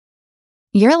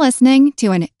You're listening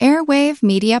to an Airwave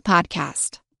Media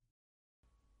Podcast.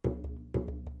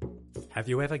 Have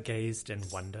you ever gazed in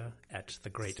wonder at the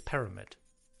Great Pyramid?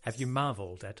 Have you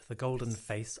marveled at the golden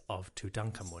face of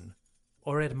Tutankhamun?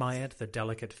 Or admired the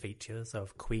delicate features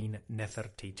of Queen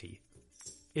Nefertiti?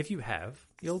 If you have,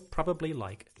 you'll probably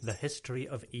like the History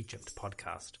of Egypt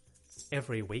podcast.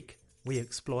 Every week, we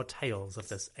explore tales of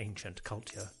this ancient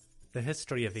culture. The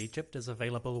History of Egypt is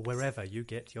available wherever you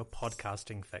get your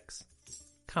podcasting fix.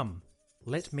 Come,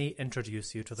 let me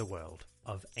introduce you to the world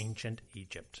of ancient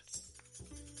Egypt.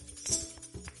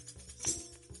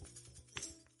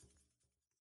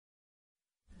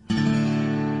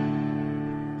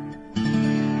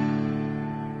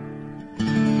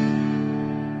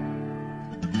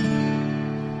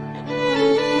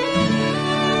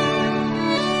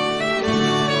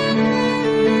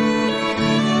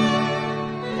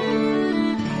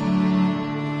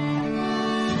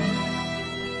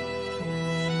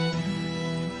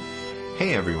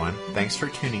 Hey everyone, thanks for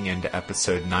tuning in to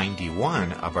episode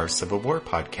 91 of our Civil War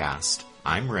podcast.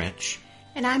 I'm Rich.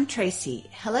 And I'm Tracy.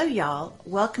 Hello y'all,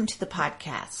 welcome to the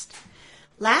podcast.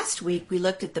 Last week we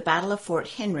looked at the Battle of Fort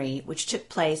Henry, which took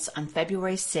place on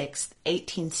February 6,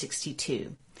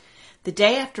 1862. The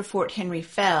day after Fort Henry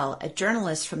fell, a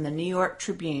journalist from the New York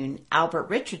Tribune, Albert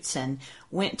Richardson,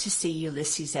 went to see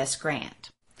Ulysses S. Grant.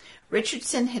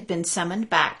 Richardson had been summoned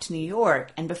back to New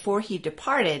York, and before he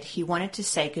departed, he wanted to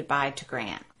say goodbye to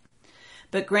Grant.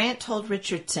 But Grant told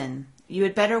Richardson, "You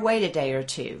had better wait a day or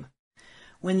two."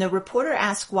 When the reporter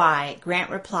asked why, Grant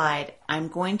replied, "I'm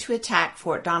going to attack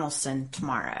Fort Donelson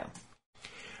tomorrow."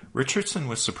 Richardson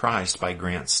was surprised by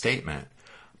Grant's statement.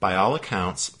 By all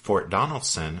accounts, Fort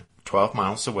Donelson, 12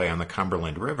 miles away on the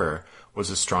Cumberland River, was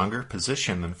a stronger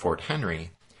position than Fort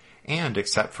Henry, and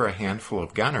except for a handful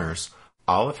of gunners,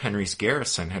 all of Henry's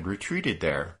garrison had retreated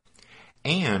there,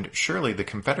 and surely the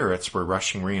Confederates were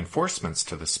rushing reinforcements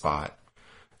to the spot.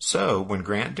 So, when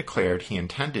Grant declared he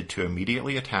intended to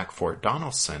immediately attack Fort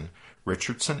Donelson,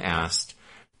 Richardson asked,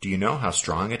 "Do you know how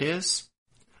strong it is?"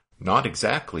 "Not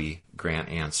exactly," Grant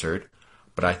answered,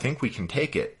 "but I think we can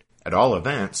take it. At all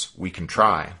events, we can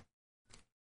try."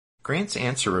 Grant's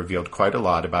answer revealed quite a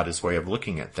lot about his way of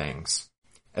looking at things.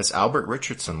 As Albert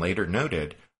Richardson later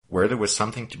noted, where there was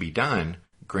something to be done,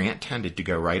 Grant tended to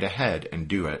go right ahead and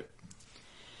do it.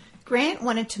 Grant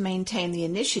wanted to maintain the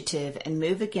initiative and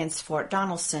move against Fort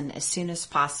Donelson as soon as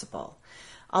possible.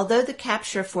 Although the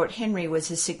capture of Fort Henry was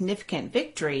a significant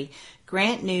victory,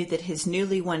 Grant knew that his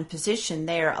newly won position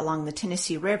there along the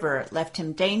Tennessee River left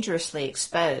him dangerously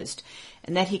exposed,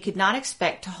 and that he could not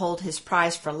expect to hold his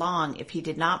prize for long if he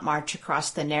did not march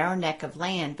across the narrow neck of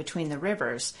land between the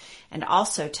rivers and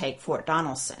also take Fort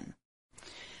Donelson.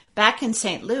 Back in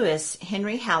St. Louis,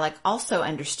 Henry Halleck also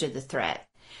understood the threat.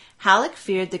 Halleck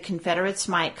feared the Confederates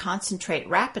might concentrate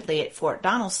rapidly at Fort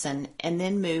Donelson and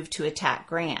then move to attack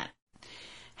Grant.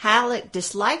 Halleck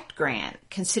disliked Grant,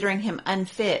 considering him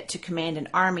unfit to command an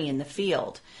army in the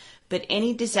field, but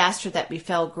any disaster that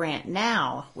befell Grant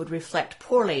now would reflect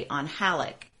poorly on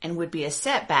Halleck and would be a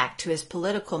setback to his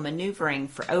political maneuvering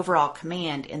for overall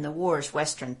command in the war's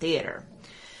Western theater.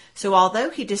 So although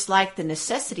he disliked the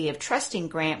necessity of trusting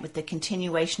Grant with the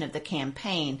continuation of the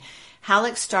campaign,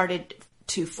 Halleck started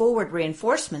to forward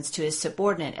reinforcements to his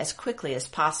subordinate as quickly as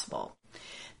possible.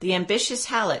 The ambitious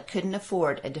Halleck couldn't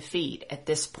afford a defeat at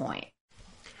this point.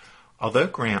 Although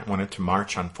Grant wanted to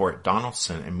march on Fort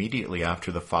Donelson immediately after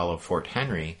the fall of Fort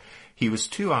Henry, he was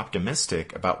too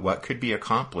optimistic about what could be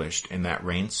accomplished in that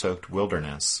rain-soaked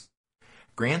wilderness.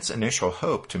 Grant's initial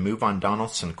hope to move on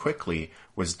Donelson quickly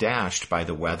was dashed by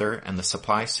the weather and the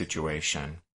supply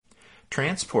situation.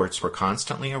 Transports were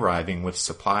constantly arriving with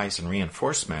supplies and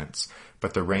reinforcements,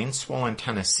 but the rain-swollen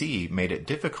Tennessee made it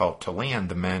difficult to land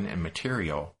the men and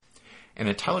material. In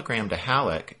a telegram to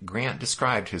Halleck, Grant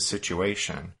described his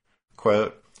situation.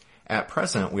 Quote, "At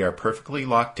present we are perfectly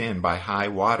locked in by high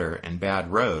water and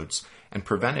bad roads, and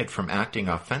prevented from acting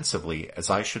offensively as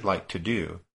I should like to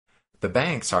do. The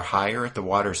banks are higher at the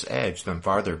water's edge than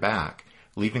farther back,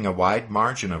 leaving a wide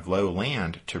margin of low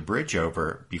land to bridge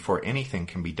over before anything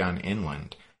can be done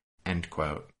inland." End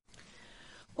quote.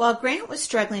 While Grant was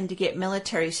struggling to get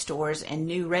military stores and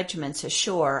new regiments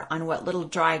ashore on what little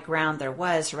dry ground there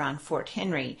was around Fort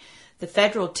Henry, the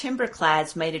Federal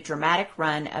timberclads made a dramatic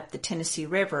run up the Tennessee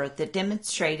River that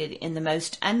demonstrated in the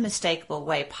most unmistakable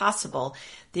way possible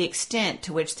the extent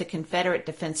to which the Confederate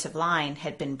defensive line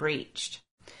had been breached.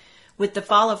 With the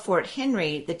fall of Fort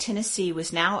Henry, the Tennessee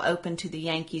was now open to the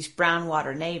Yankees'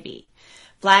 Brownwater Navy.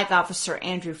 Flag Officer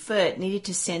Andrew Foote needed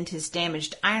to send his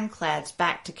damaged ironclads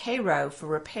back to Cairo for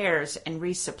repairs and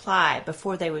resupply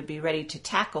before they would be ready to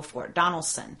tackle Fort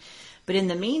Donelson. But in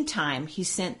the meantime, he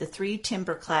sent the 3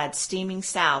 timberclads steaming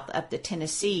south up the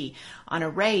Tennessee on a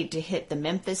raid to hit the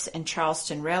Memphis and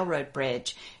Charleston Railroad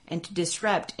Bridge and to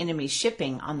disrupt enemy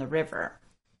shipping on the river.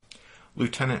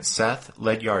 Lieutenant Seth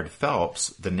Ledyard Phelps,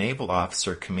 the naval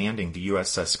officer commanding the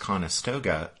USS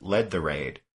Conestoga, led the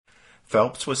raid.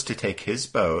 Phelps was to take his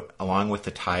boat, along with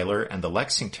the Tyler and the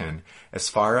Lexington, as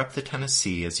far up the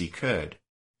Tennessee as he could.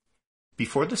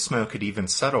 Before the smoke had even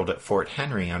settled at Fort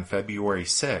Henry on February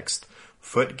 6th,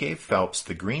 Foote gave Phelps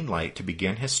the green light to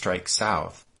begin his strike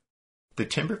south. The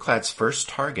timberclad's first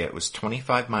target was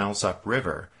 25 miles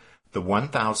upriver, the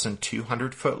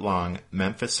 1,200-foot-long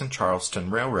Memphis and Charleston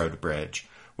Railroad Bridge,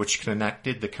 which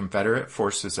connected the Confederate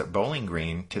forces at Bowling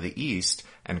Green to the east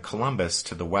and Columbus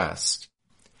to the west.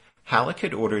 Halleck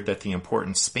had ordered that the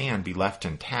important span be left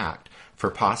intact for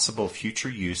possible future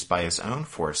use by his own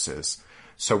forces,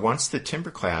 so once the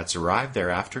timberclads arrived there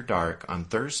after dark on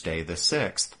Thursday the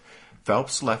 6th,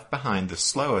 Phelps left behind the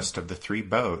slowest of the 3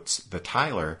 boats, the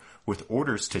Tyler, with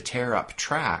orders to tear up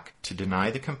track to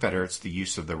deny the Confederates the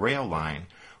use of the rail line,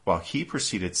 while he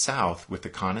proceeded south with the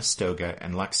Conestoga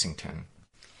and Lexington.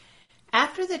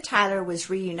 After the Tyler was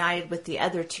reunited with the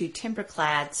other 2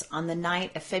 timberclads on the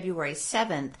night of February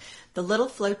 7th, the little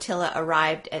flotilla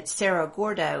arrived at Cerro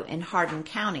Gordo in Hardin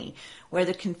County, where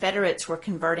the Confederates were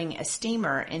converting a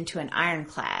steamer into an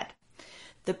ironclad.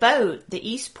 The boat, the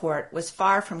Eastport, was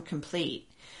far from complete.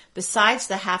 Besides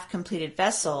the half-completed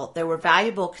vessel, there were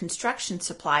valuable construction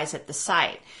supplies at the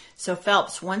site, so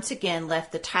Phelps once again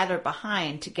left the Tyler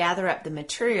behind to gather up the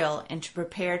material and to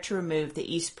prepare to remove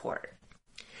the Eastport.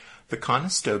 The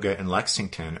Conestoga and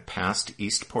Lexington passed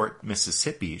Eastport,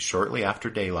 Mississippi shortly after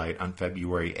daylight on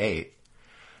February 8th.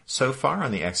 So far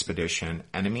on the expedition,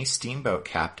 enemy steamboat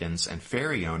captains and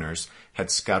ferry owners had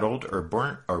scuttled or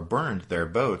burned their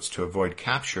boats to avoid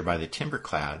capture by the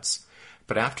timberclads,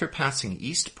 but after passing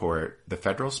Eastport, the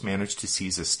Federals managed to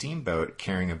seize a steamboat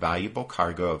carrying a valuable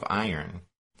cargo of iron.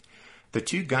 The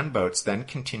 2 gunboats then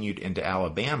continued into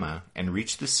Alabama and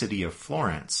reached the city of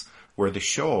Florence, where the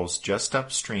shoals just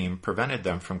upstream prevented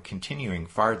them from continuing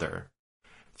farther.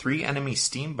 3 enemy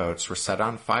steamboats were set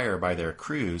on fire by their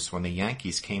crews when the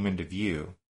Yankees came into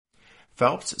view.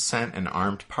 Phelps sent an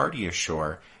armed party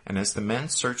ashore, and as the men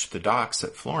searched the docks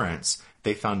at Florence,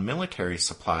 they found military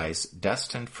supplies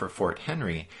destined for Fort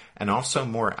Henry and also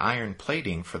more iron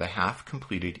plating for the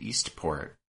half-completed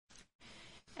Eastport.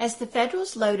 As the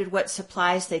Federals loaded what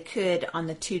supplies they could on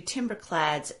the 2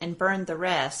 timberclads and burned the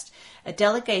rest, a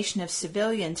delegation of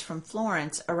civilians from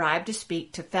Florence arrived to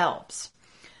speak to Phelps.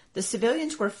 The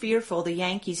civilians were fearful the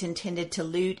Yankees intended to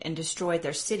loot and destroy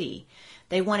their city.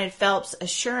 They wanted Phelps'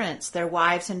 assurance their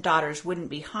wives and daughters wouldn't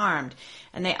be harmed,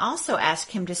 and they also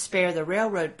asked him to spare the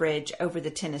railroad bridge over the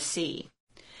Tennessee.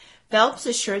 Phelps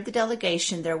assured the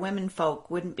delegation their womenfolk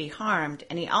wouldn't be harmed,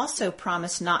 and he also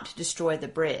promised not to destroy the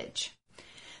bridge.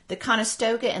 The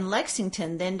Conestoga and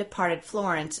Lexington then departed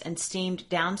Florence and steamed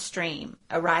downstream,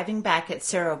 arriving back at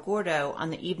Cerro Gordo on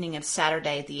the evening of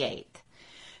Saturday the 8th.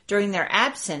 During their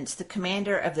absence, the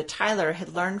commander of the Tyler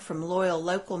had learned from loyal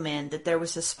local men that there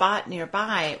was a spot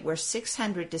nearby where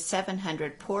 600 to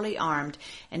 700 poorly armed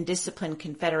and disciplined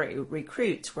Confederate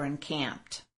recruits were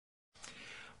encamped.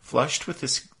 Flushed with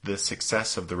the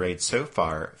success of the raid so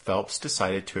far, Phelps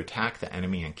decided to attack the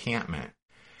enemy encampment.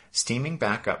 Steaming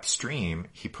back upstream,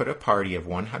 he put a party of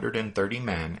 130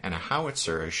 men and a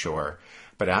howitzer ashore,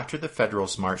 but after the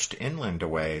Federals marched inland a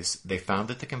ways, they found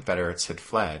that the Confederates had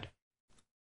fled.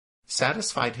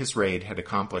 Satisfied his raid had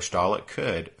accomplished all it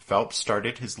could, Phelps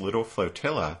started his little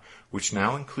flotilla, which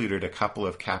now included a couple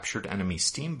of captured enemy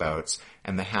steamboats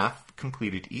and the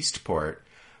half-completed Eastport.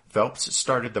 Phelps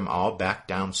started them all back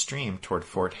downstream toward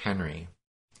Fort Henry.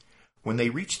 When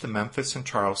they reached the Memphis and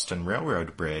Charleston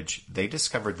Railroad Bridge, they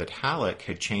discovered that Halleck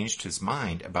had changed his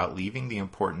mind about leaving the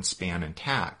important span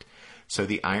intact, so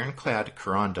the ironclad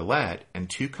Carondelet and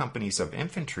 2 companies of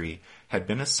infantry had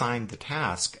been assigned the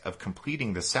task of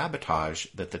completing the sabotage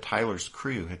that the Tyler's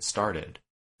crew had started.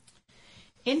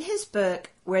 In his book,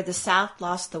 Where the South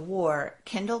Lost the War,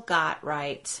 Kendall Gott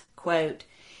writes, quote,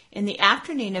 "In the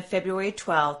afternoon of February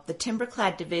 12th, the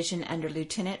timberclad division under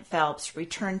Lieutenant Phelps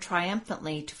returned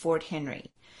triumphantly to Fort Henry.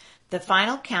 The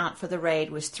final count for the raid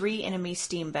was 3 enemy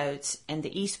steamboats and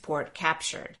the Eastport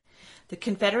captured. The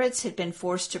Confederates had been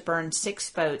forced to burn 6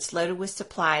 boats loaded with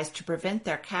supplies to prevent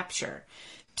their capture.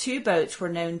 2 boats were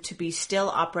known to be still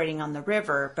operating on the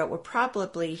river, but were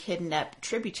probably hidden up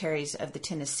tributaries of the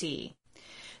Tennessee.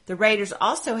 The raiders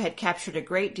also had captured a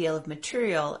great deal of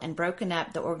material and broken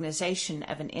up the organization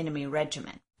of an enemy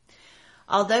regiment.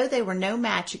 Although they were no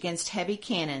match against heavy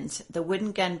cannons, the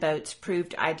wooden gunboats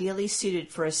proved ideally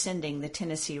suited for ascending the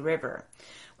Tennessee River.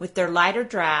 With their lighter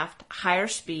draft, higher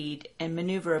speed, and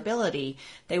maneuverability,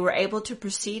 they were able to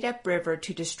proceed upriver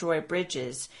to destroy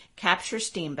bridges, capture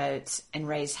steamboats, and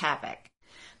raise havoc.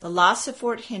 The loss of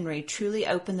Fort Henry truly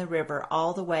opened the river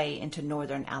all the way into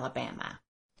northern Alabama."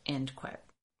 End quote.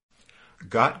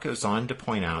 Gott goes on to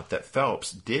point out that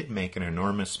Phelps did make an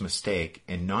enormous mistake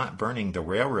in not burning the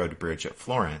railroad bridge at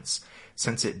Florence,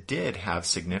 since it did have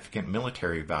significant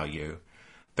military value.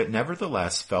 But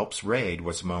nevertheless, Phelps' raid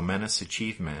was a momentous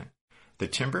achievement. The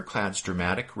Timberclads'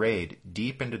 dramatic raid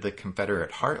deep into the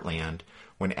Confederate heartland,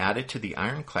 when added to the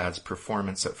Ironclads'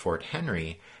 performance at Fort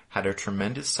Henry, had a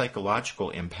tremendous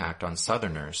psychological impact on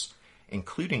Southerners,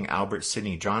 including Albert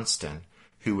Sidney Johnston,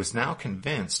 who was now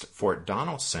convinced Fort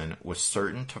Donelson was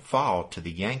certain to fall to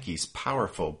the Yankees'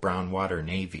 powerful brown water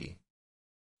navy.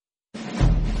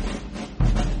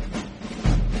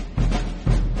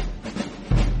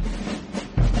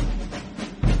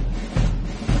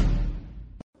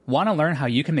 Want to learn how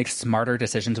you can make smarter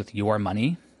decisions with your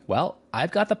money? Well,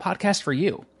 I've got the podcast for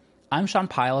you. I'm Sean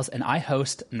Piles, and I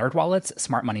host NerdWallet's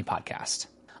Smart Money Podcast.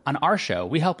 On our show,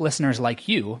 we help listeners like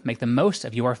you make the most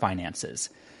of your finances.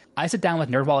 I sit down with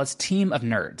NerdWallet's team of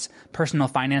nerds, personal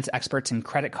finance experts in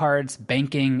credit cards,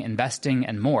 banking, investing,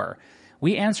 and more.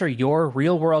 We answer your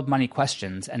real-world money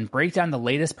questions and break down the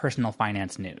latest personal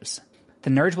finance news. The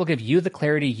nerds will give you the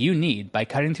clarity you need by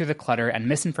cutting through the clutter and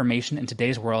misinformation in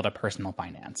today's world of personal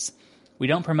finance. We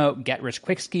don't promote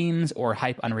get-rich-quick schemes or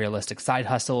hype unrealistic side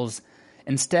hustles.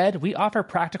 Instead, we offer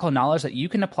practical knowledge that you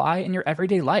can apply in your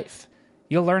everyday life.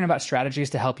 You'll learn about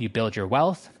strategies to help you build your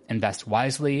wealth, invest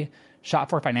wisely, shop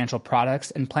for financial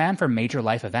products, and plan for major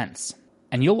life events.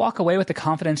 And you'll walk away with the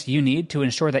confidence you need to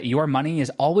ensure that your money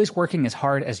is always working as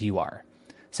hard as you are.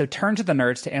 So turn to the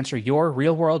nerds to answer your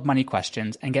real-world money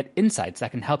questions and get insights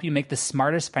that can help you make the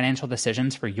smartest financial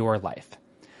decisions for your life.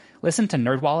 Listen to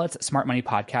NerdWallet's Smart Money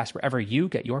Podcast wherever you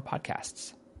get your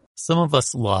podcasts. Some of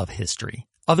us love history.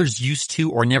 Others used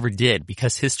to or never did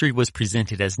because history was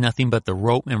presented as nothing but the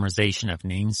rote memorization of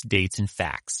names, dates, and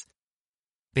facts.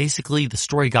 Basically, the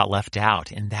story got left out,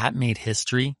 and that made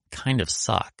history kind of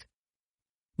suck.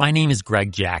 My name is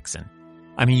Greg Jackson.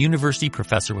 I'm a university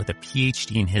professor with a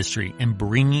PhD in history, and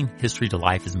bringing history to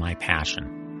life is my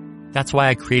passion. That's why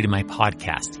I created my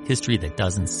podcast, History That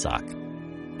Doesn't Suck.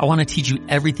 I want to teach you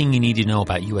everything you need to know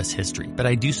about U.S. history, but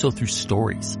I do so through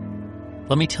stories.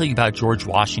 Let me tell you about George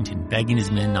Washington begging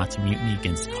his men not to mutiny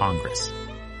against Congress,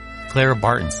 Clara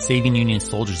Barton saving Union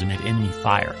soldiers amid enemy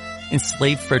fire,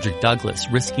 enslaved Frederick Douglass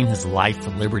risking his life for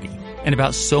liberty, and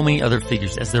about so many other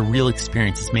figures as their real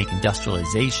experiences make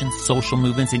industrialization, social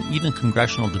movements, and even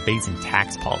congressional debates and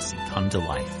tax policy come to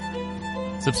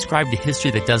life. Subscribe to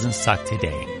History That Doesn't Suck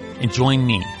today, and join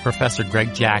me, Professor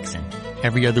Greg Jackson,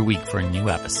 every other week for a new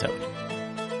episode,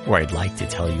 where I'd like to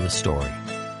tell you a story.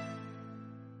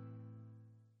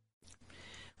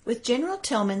 With General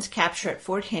Tillman's capture at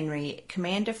Fort Henry,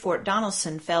 command of Fort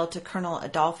Donelson fell to Colonel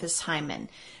Adolphus Hyman,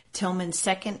 Tillman's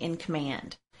second in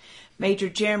command. Major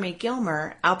Jeremy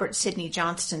Gilmer, Albert Sidney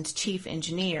Johnston's chief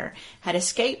engineer, had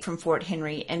escaped from Fort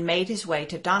Henry and made his way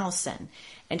to Donelson,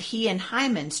 and he and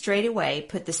Hyman straightaway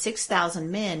put the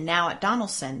 6,000 men now at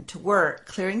Donelson to work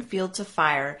clearing fields of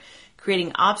fire,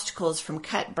 creating obstacles from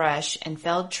cut brush and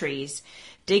felled trees,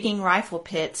 digging rifle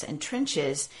pits and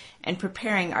trenches, and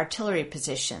preparing artillery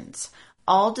positions,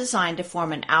 all designed to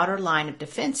form an outer line of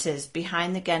defenses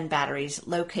behind the gun batteries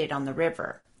located on the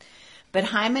river. But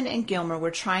Hyman and Gilmer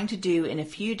were trying to do in a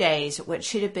few days what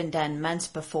should have been done months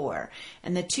before,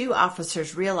 and the two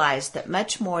officers realized that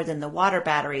much more than the water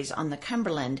batteries on the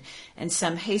Cumberland and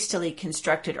some hastily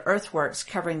constructed earthworks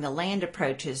covering the land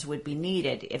approaches would be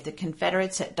needed if the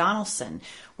Confederates at Donelson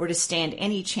were to stand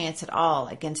any chance at all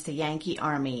against the Yankee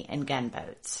Army and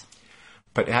gunboats.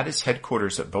 But at his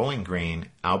headquarters at Bowling Green,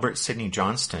 Albert Sidney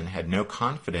Johnston had no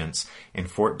confidence in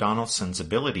Fort Donelson's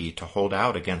ability to hold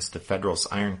out against the Federals'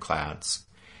 ironclads.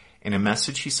 In a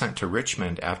message he sent to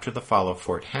Richmond after the fall of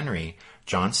Fort Henry,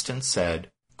 Johnston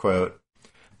said, quote,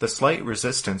 "The slight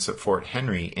resistance at Fort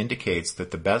Henry indicates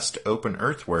that the best open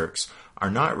earthworks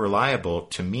are not reliable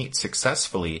to meet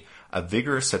successfully a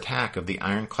vigorous attack of the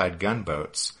ironclad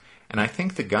gunboats, and I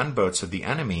think the gunboats of the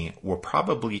enemy will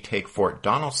probably take Fort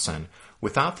Donelson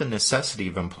without the necessity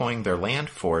of employing their land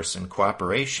force in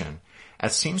cooperation,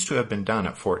 as seems to have been done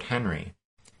at Fort Henry."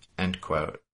 End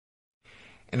quote.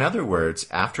 In other words,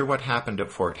 after what happened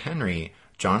at Fort Henry,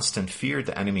 Johnston feared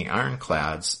the enemy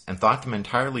ironclads and thought them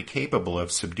entirely capable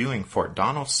of subduing Fort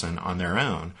Donelson on their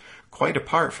own, quite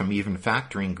apart from even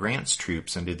factoring Grant's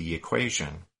troops into the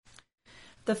equation.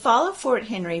 The fall of Fort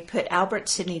Henry put Albert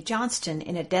Sidney Johnston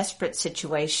in a desperate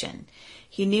situation.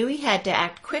 He knew he had to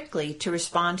act quickly to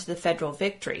respond to the Federal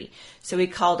victory, so he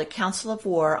called a council of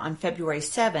war on February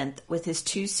 7th with his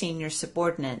two senior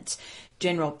subordinates,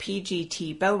 General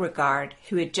P.G.T. Beauregard,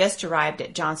 who had just arrived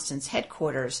at Johnston's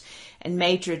headquarters, and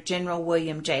Major General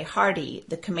William J. Hardee,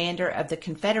 the commander of the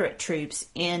Confederate troops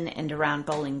in and around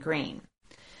Bowling Green.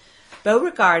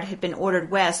 Beauregard had been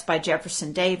ordered west by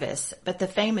Jefferson Davis, but the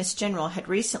famous general had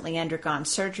recently undergone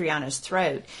surgery on his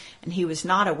throat, and he was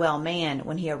not a well man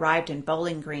when he arrived in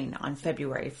Bowling Green on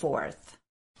February 4th.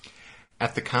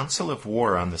 At the Council of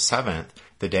War on the 7th,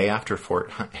 the day after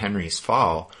Fort Henry's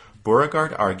fall,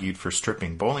 Beauregard argued for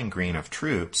stripping Bowling Green of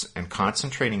troops and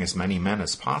concentrating as many men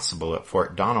as possible at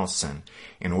Fort Donelson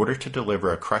in order to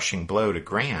deliver a crushing blow to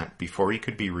Grant before he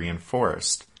could be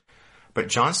reinforced. But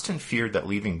Johnston feared that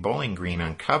leaving Bowling Green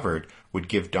uncovered would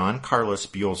give Don Carlos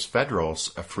Buell's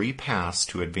Federals a free pass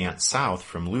to advance south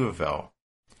from Louisville.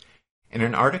 In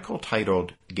an article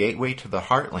titled Gateway to the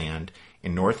Heartland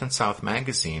in North and South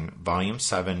Magazine, Volume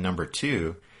 7, Number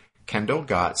 2, Kendall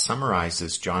Gott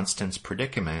summarizes Johnston's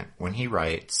predicament when he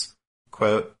writes,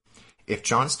 quote, "If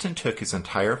Johnston took his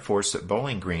entire force at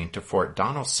Bowling Green to Fort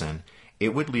Donelson,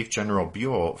 it would leave General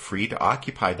Buell free to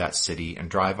occupy that city and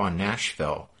drive on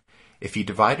Nashville. If he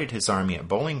divided his army at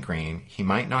Bowling Green, he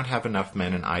might not have enough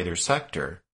men in either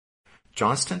sector."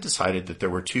 Johnston decided that there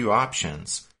were two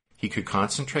options. He could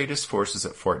concentrate his forces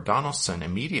at Fort Donelson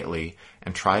immediately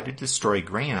and try to destroy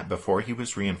Grant before he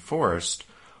was reinforced,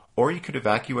 or he could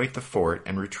evacuate the fort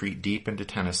and retreat deep into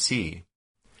Tennessee.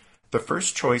 The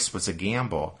first choice was a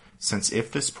gamble, since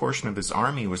if this portion of his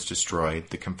army was destroyed,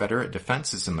 the Confederate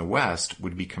defenses in the West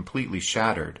would be completely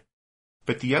shattered.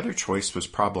 But the other choice was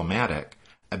problematic.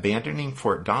 Abandoning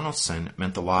Fort Donelson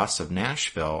meant the loss of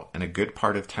Nashville and a good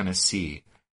part of Tennessee.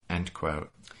 End quote.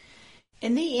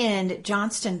 In the end,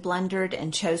 Johnston blundered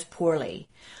and chose poorly.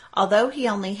 Although he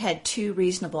only had two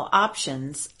reasonable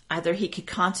options, either he could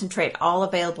concentrate all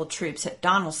available troops at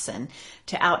Donelson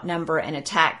to outnumber and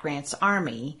attack Grant's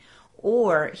army,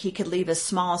 or he could leave a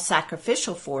small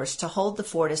sacrificial force to hold the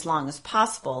fort as long as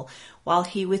possible while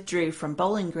he withdrew from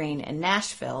Bowling Green and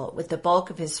Nashville with the bulk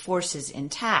of his forces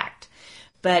intact.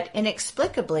 But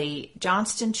inexplicably,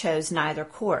 Johnston chose neither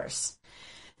course.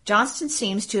 Johnston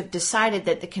seems to have decided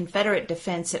that the Confederate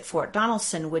defense at Fort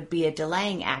Donelson would be a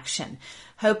delaying action,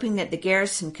 hoping that the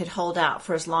garrison could hold out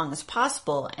for as long as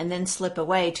possible and then slip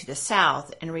away to the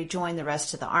south and rejoin the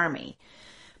rest of the army.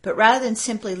 But rather than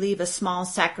simply leave a small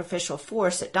sacrificial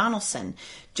force at Donelson,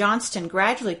 Johnston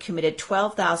gradually committed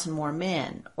 12,000 more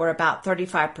men, or about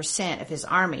 35% of his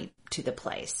army, to the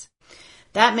place.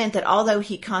 That meant that although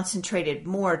he concentrated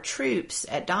more troops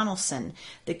at Donelson,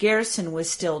 the garrison was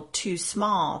still too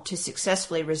small to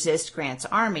successfully resist Grant's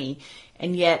army,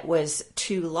 and yet was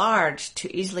too large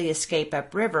to easily escape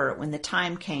upriver when the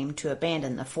time came to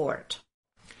abandon the fort.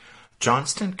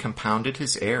 Johnston compounded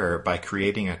his error by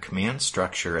creating a command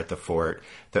structure at the fort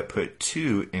that put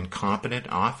two incompetent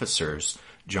officers,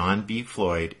 John B.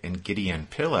 Floyd and Gideon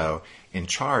Pillow, in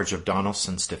charge of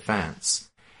Donelson's defense.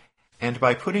 And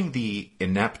by putting the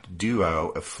inept duo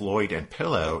of Floyd and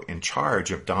Pillow in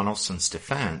charge of Donelson's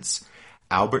defense,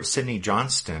 Albert Sidney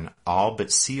Johnston all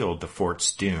but sealed the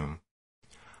fort's doom.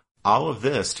 All of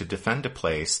this to defend a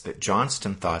place that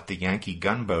Johnston thought the Yankee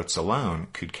gunboats alone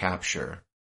could capture.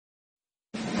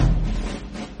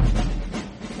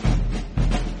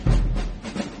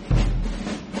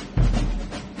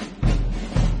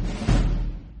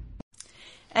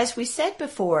 As we said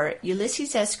before,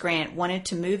 Ulysses S. Grant wanted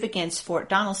to move against Fort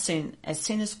Donelson as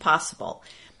soon as possible,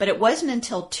 but it wasn't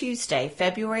until Tuesday,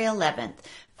 February 11th,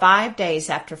 5 days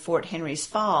after Fort Henry's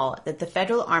fall, that the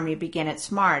Federal Army began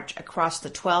its march across the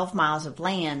 12 miles of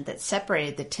land that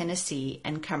separated the Tennessee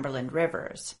and Cumberland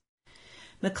rivers.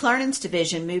 McClernand's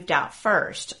division moved out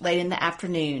first, late in the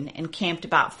afternoon, and camped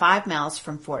about 5 miles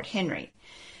from Fort Henry.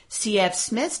 C.F.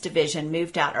 Smith's division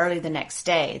moved out early the next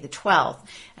day, the 12th,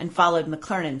 and followed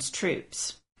McClernand's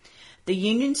troops. The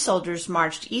Union soldiers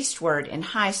marched eastward in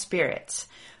high spirits.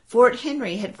 Fort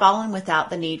Henry had fallen without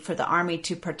the need for the army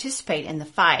to participate in the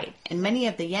fight, and many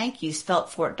of the Yankees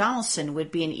felt Fort Donelson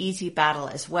would be an easy battle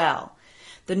as well.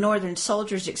 The Northern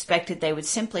soldiers expected they would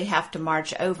simply have to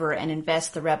march over and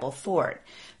invest the rebel fort.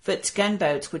 Foote's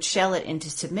gunboats would shell it into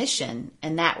submission,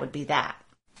 and that would be that.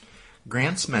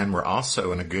 Grant's men were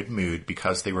also in a good mood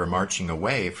because they were marching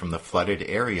away from the flooded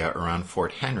area around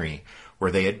Fort Henry,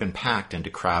 where they had been packed into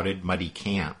crowded, muddy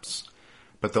camps.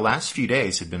 But the last few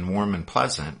days had been warm and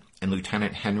pleasant, and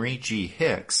Lieutenant Henry G.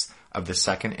 Hicks of the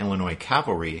 2nd Illinois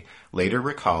Cavalry later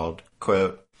recalled,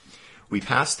 quote, "We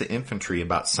passed the infantry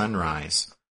about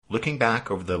sunrise. Looking back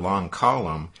over the long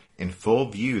column, in full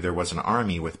view there was an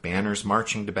army with banners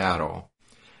marching to battle.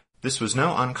 This was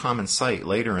no uncommon sight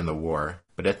later in the war,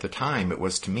 but at the time it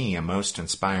was to me a most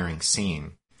inspiring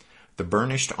scene. The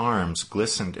burnished arms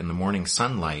glistened in the morning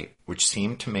sunlight, which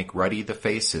seemed to make ruddy the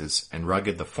faces and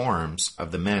rugged the forms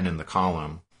of the men in the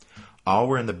column. All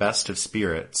were in the best of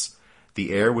spirits.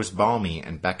 The air was balmy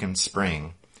and beckoned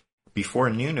spring. Before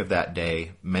noon of that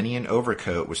day, many an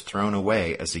overcoat was thrown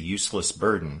away as a useless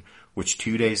burden, which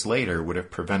 2 days later would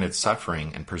have prevented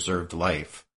suffering and preserved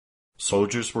life.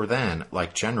 Soldiers were then,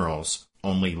 like generals,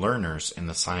 only learners in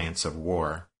the science of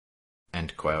war."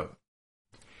 End quote.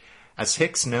 As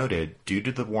Hicks noted, due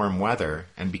to the warm weather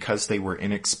and because they were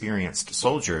inexperienced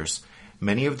soldiers,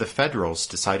 many of the Federals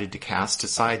decided to cast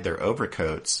aside their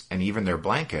overcoats and even their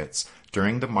blankets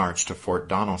during the march to Fort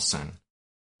Donelson.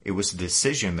 It was a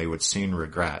decision they would soon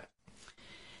regret.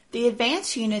 The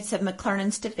advance units of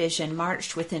McClernand's division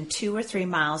marched within 2 or 3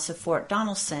 miles of Fort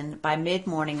Donelson by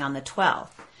mid-morning on the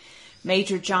 12th.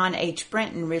 Major John H.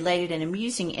 Brenton related an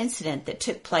amusing incident that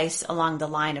took place along the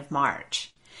line of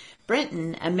march.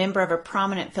 Brenton, a member of a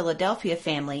prominent Philadelphia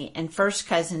family and first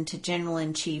cousin to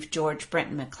General-in-Chief George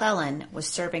Brenton McClellan, was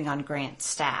serving on Grant's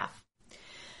staff.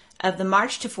 Of the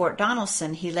march to Fort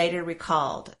Donelson, he later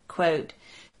recalled, quote,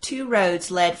 "2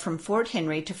 roads led from Fort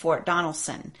Henry to Fort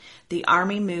Donelson. The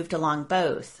Army moved along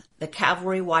both, the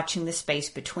cavalry watching the space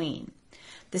between.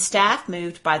 The staff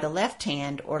moved by the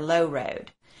left-hand or low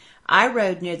road. I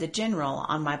rode near the general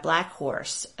on my black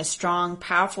horse, a strong,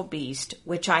 powerful beast,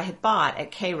 which I had bought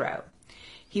at Cairo.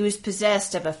 He was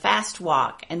possessed of a fast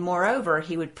walk, and moreover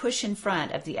he would push in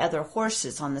front of the other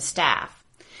horses on the staff.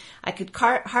 I could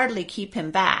hardly keep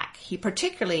him back. He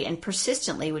particularly and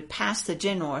persistently would pass the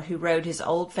general who rode his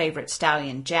old favorite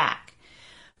stallion, Jack.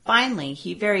 Finally,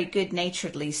 he very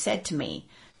good-naturedly said to me,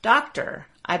 'Doctor,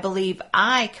 I believe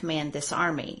I command this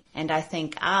army, and I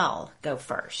think I'll go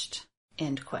first.'"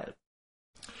 End quote.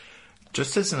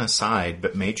 Just as an aside,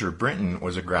 but Major Brenton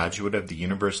was a graduate of the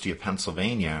University of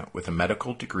Pennsylvania with a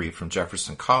medical degree from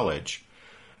Jefferson College.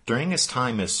 During his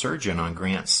time as surgeon on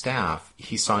Grant's staff,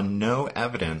 he saw no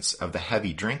evidence of the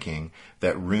heavy drinking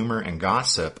that rumor and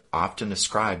gossip often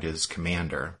ascribed to his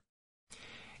commander.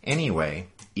 Anyway,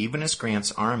 even as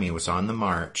Grant's army was on the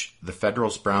march, the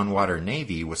Federals' Brownwater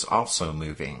Navy was also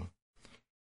moving.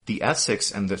 The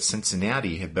Essex and the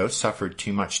Cincinnati had both suffered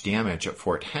too much damage at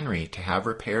Fort Henry to have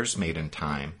repairs made in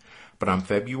time, but on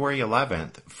February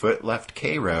 11th, Foote left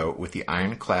Cairo with the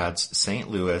ironclads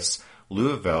St. Louis,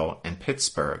 Louisville, and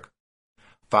Pittsburgh.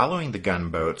 Following the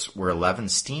gunboats were 11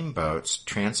 steamboats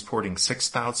transporting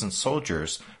 6,000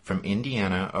 soldiers from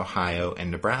Indiana, Ohio,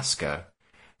 and Nebraska.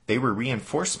 They were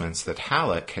reinforcements that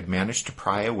Halleck had managed to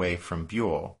pry away from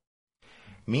Buell.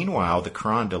 Meanwhile, the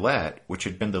Carondelet, which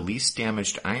had been the least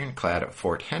damaged ironclad at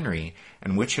Fort Henry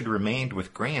and which had remained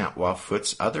with Grant while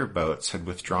Foote's other boats had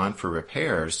withdrawn for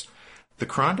repairs, the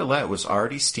Carondelet was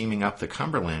already steaming up the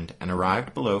Cumberland and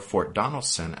arrived below Fort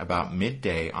Donelson about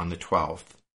midday on the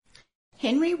 12th.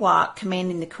 Henry Walk,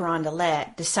 commanding the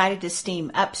Carondelet, decided to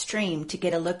steam upstream to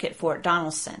get a look at Fort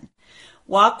Donelson.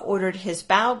 Walk ordered his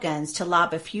bow guns to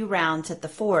lob a few rounds at the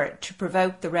fort to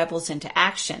provoke the rebels into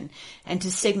action and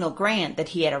to signal Grant that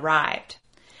he had arrived.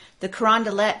 The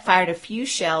Carondelet fired a few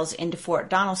shells into Fort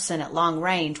Donelson at long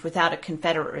range without a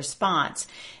Confederate response,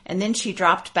 and then she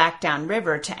dropped back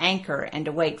downriver to anchor and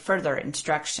await further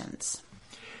instructions.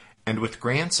 And with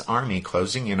Grant's army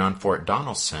closing in on Fort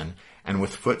Donelson, and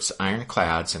with Foote's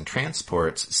ironclads and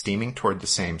transports steaming toward the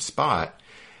same spot,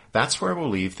 that's where we'll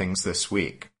leave things this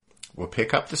week. We'll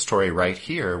pick up the story right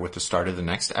here with the start of the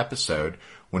next episode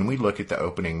when we look at the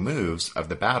opening moves of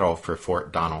the battle for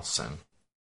Fort Donelson.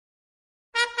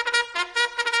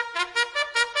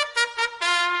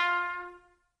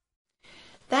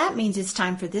 That means it's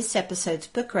time for this episode's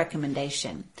book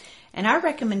recommendation. And our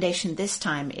recommendation this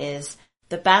time is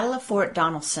The Battle of Fort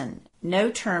Donelson, No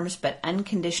Terms But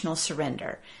Unconditional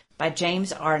Surrender by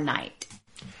James R. Knight.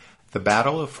 The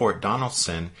Battle of Fort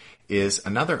Donelson is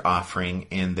another offering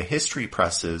in the History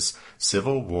Press's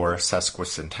Civil War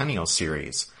Sesquicentennial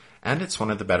series, and it's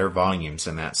one of the better volumes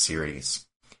in that series.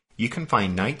 You can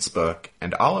find Knight's book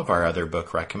and all of our other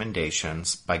book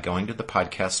recommendations by going to the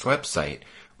podcast website,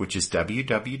 which is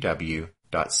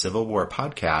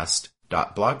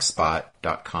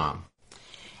www.civilwarpodcast.blogspot.com.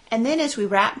 And then as we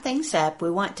wrap things up,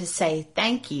 we want to say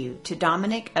thank you to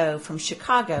Dominic O. from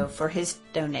Chicago for his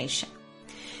donation.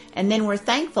 And then we're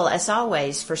thankful, as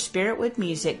always, for Spiritwood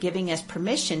Music giving us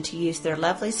permission to use their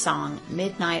lovely song,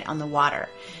 Midnight on the Water,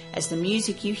 as the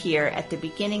music you hear at the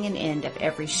beginning and end of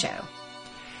every show.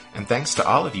 And thanks to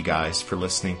all of you guys for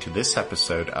listening to this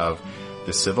episode of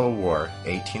The Civil War,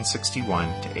 1861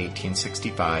 to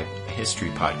 1865, a history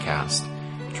podcast.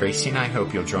 Tracy and I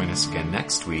hope you'll join us again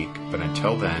next week, but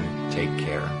until then, take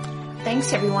care.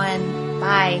 Thanks, everyone.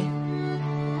 Bye.